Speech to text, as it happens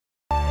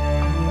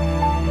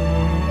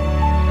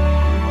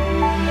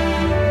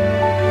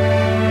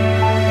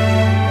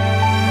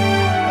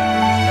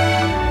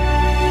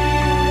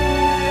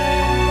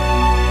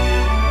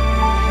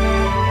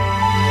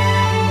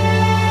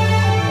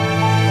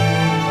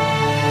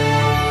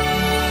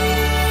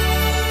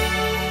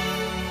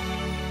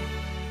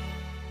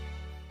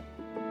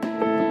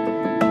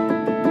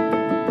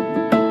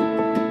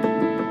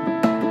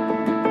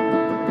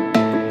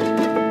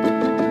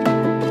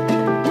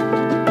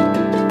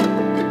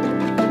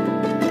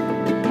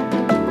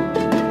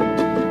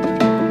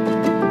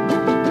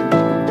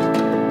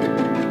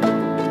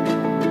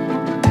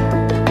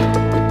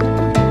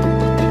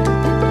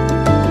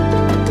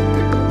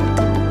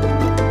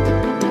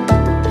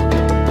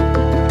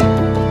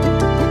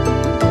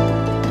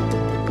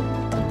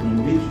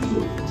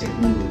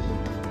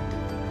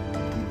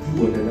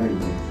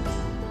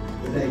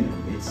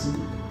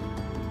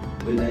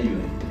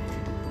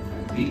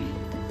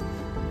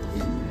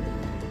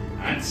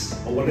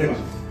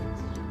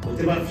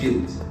whatever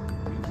field, you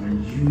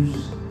can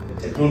use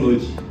the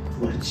technology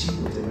to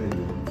achieve whatever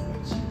you want to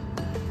achieve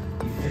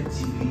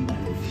effectively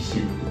and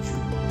efficiently too.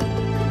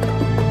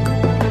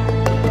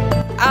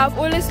 I've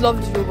always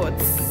loved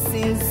robots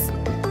since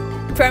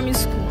primary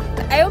school.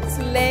 I hope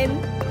to learn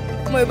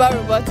more about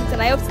robotics,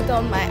 and I hope to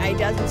turn my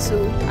ideas into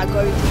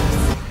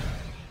algorithms.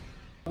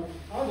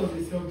 How does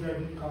a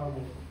self-driving car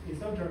work? A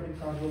self-driving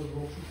car does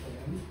work for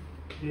them.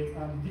 The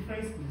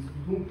difference is you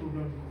don't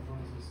program the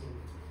commands yourself.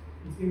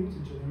 It's able to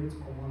generate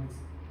commands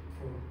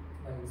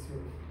by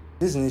itself.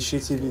 This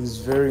initiative is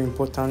very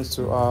important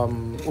to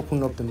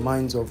open up the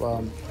minds of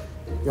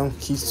young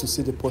kids to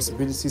see the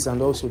possibilities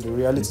and also the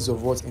realities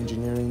of what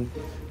engineering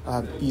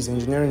is.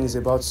 Engineering is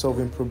about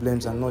solving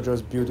problems and not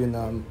just building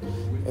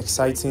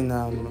exciting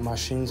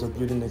machines or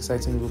building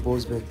exciting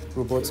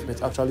robots,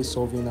 but actually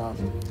solving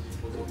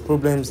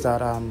problems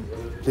that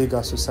plague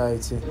our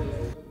society.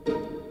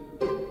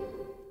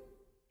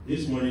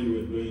 This morning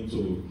we're going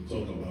to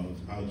talk about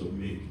how to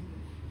make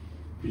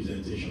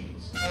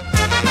presentations.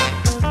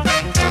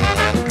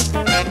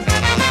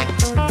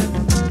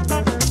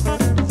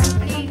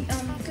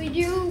 Could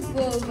you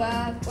go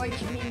over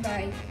what you mean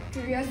by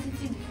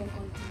curiosity before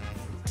content?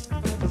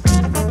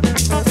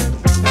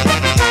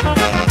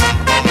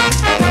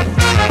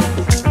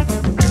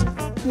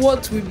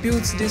 What we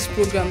built this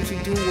program to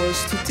do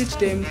was to teach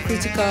them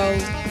critical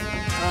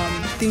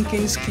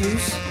thinking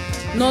skills,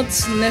 not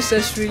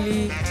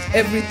necessarily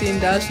everything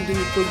that has to do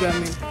with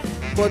programming,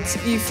 but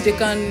if they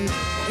can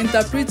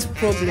interpret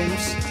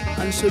problems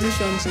and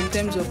solutions in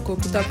terms of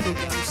computer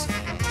programs,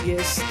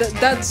 yes,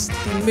 that's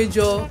the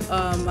major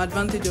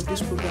advantage of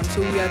this program.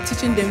 So we are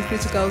teaching them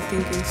critical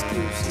thinking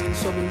skills in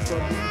solving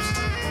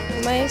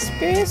problems. My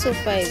experience so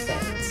far is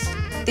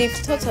that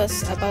they've taught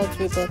us about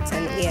robots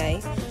and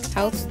AI,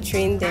 how to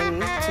train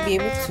them to be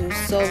able to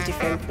solve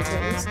different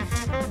problems.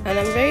 And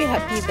I'm very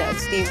happy that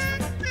they've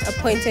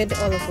appointed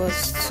all of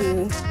us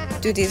to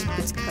do this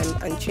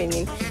bootcamp and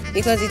training,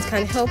 because it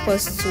can help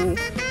us to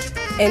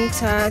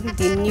enter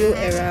the new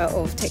era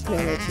of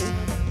technology.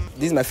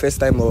 This is my first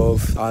time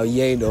of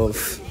hearing of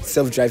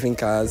self-driving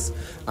cars,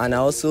 and I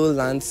also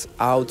learned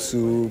how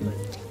to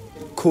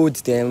code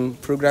them,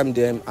 program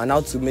them, and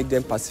how to make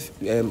them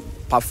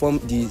perform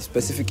the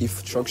specific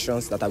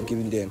instructions that I've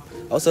given them.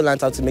 I also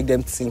learned how to make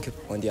them think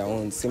on their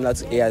own, similar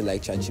to AI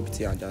like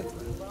ChatGPT and that.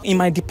 In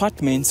my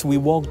department, we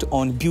worked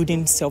on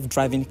building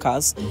self-driving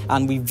cars,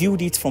 and we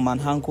viewed it from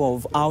an angle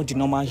of how the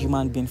normal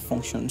human being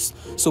functions.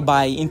 So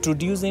by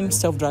introducing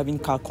self-driving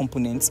car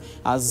components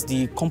as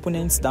the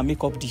components that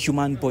make up the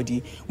human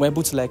body, we're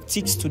able to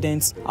teach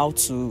students how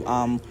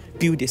to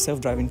build a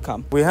self-driving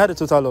car. We had a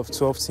total of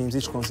 12 teams,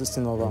 each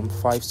consisting of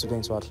 5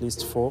 students or at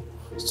least 4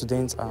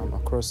 students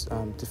across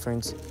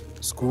different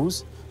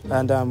schools.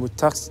 And we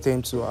tasked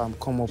them to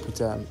come up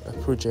with a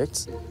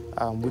project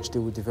which they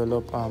would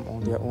develop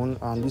on their own.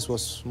 And this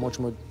was much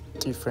more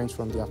different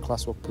from their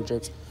classwork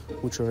project,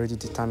 which were already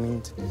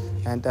determined.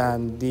 And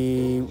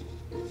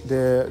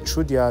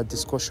through their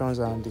discussions,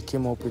 they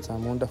came up with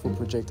wonderful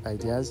project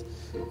ideas.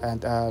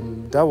 And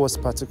that was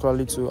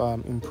particularly to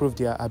improve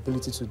their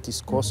ability to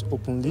discuss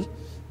openly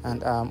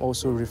and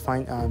also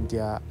refine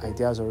their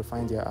ideas or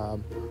refine their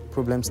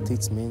problem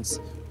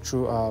statements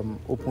through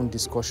open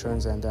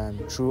discussions and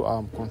through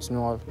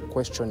continual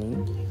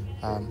questioning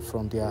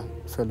from their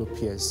fellow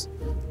peers.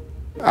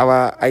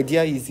 Our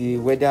idea is a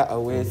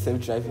weather-aware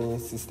self-driving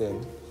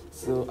system.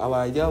 So our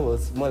idea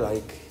was more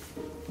like,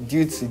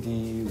 due to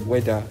the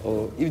weather,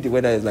 or if the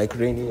weather is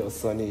rainy or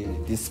sunny,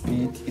 the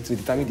speed, it will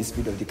determine the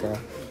speed of the car.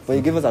 But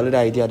it gave us another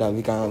idea that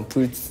we can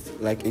put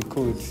a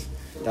code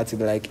that will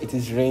be it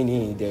is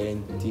raining,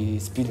 then the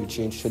speed will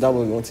change. So that's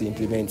what we want to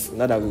implement,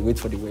 not that we wait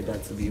for the weather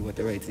to be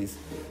whatever it is.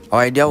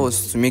 Our idea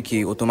was to make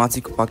an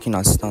automatic parking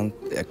assistant,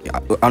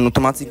 an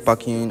automatic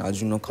parking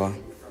Arduino car.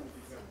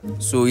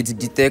 So it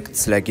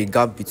detects a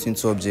gap between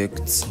 2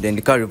 objects, then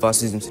the car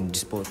reverses into the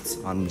spot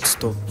and it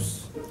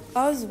stops.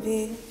 Ours would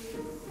be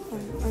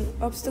an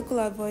obstacle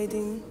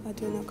avoiding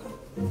Arduino car,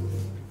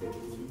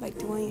 like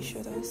the one you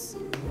showed us.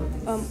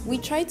 We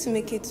tried to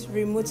make it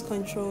remote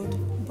controlled,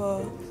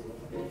 but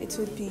it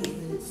would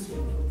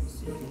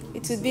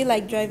be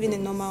like driving a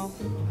normal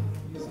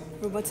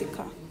robotic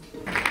car.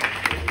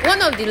 One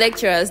of the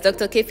lecturers,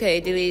 Dr. K.P.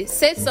 Ayedele,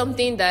 said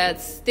something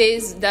that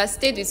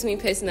stayed with me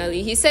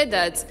personally. He said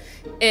that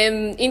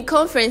in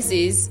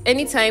conferences,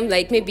 anytime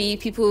maybe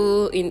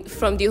people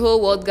from the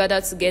whole world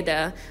gather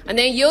together, and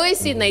then you always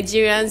see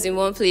Nigerians in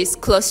one place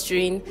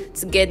clustering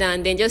together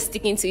and then just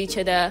sticking to each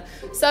other.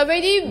 So I've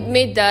already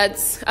made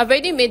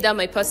that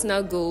my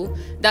personal goal,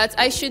 that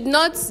I should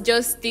not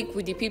just stick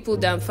with the people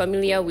that I'm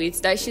familiar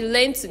with, that I should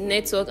learn to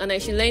network and I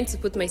should learn to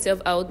put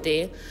myself out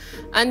there.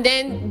 And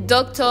then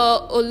Dr.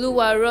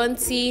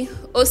 Oluwaranti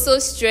also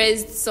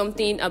stressed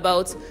something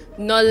about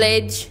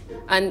knowledge,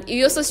 and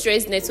he also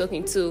stressed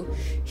networking too.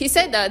 He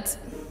said that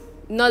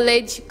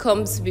knowledge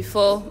comes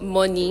before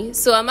money.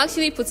 So I'm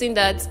actually putting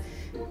that,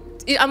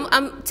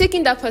 I'm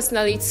taking that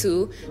personally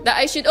too, that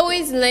I should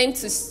always learn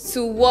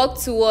to work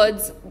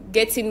towards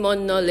getting more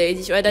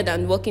knowledge rather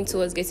than working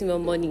towards getting more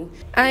money?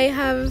 I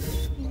have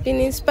been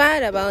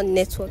inspired about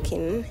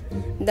networking,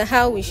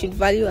 how we should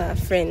value our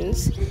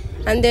friends.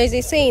 And there's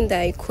a saying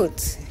that I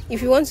quote: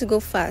 if you want to go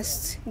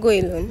fast, go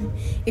alone.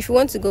 If you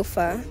want to go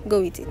far,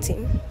 go with a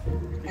team.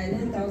 I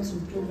learned how to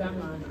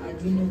program an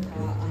Arduino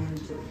car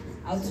and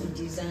how to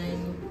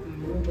design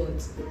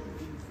robots.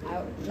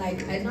 I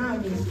don't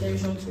have the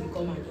intention to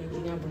become an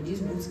engineer, but this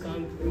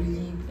bootcamp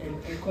really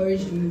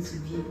encouraged me to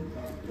be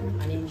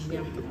an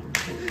engineer.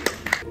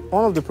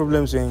 One of the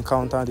problems we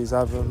encountered is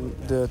having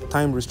the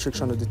time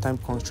restriction or the time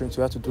constraints.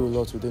 We had to do a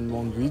lot within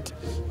 1 week,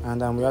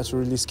 and we had to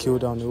really scale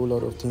down a whole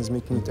lot of things,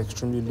 making it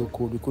extremely low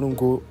code. We couldn't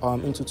go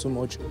into too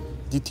much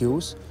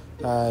details.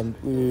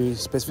 We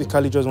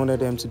specifically just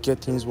wanted them to get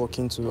things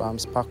working to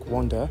spark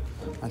wonder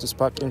and to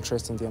spark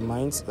interest in their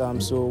minds.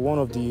 So one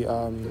of the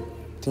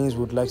things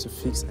we'd like to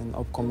fix in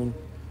upcoming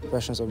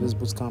versions of this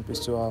bootcamp is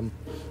to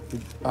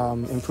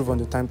improve on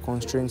the time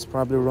constraints,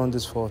 probably run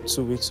this for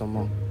 2 weeks or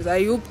more.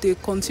 I hope they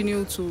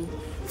continue to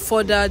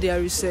further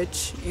their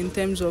research in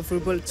terms of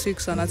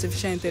robotics and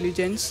artificial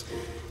intelligence.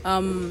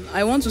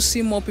 I want to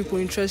see more people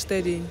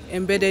interested in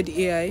embedded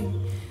AI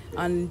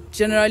and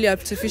generally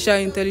artificial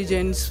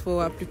intelligence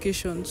for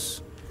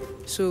applications.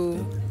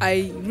 So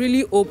I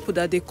really hope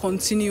that they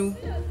continue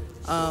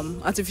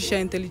artificial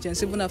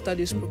intelligence even after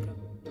this program.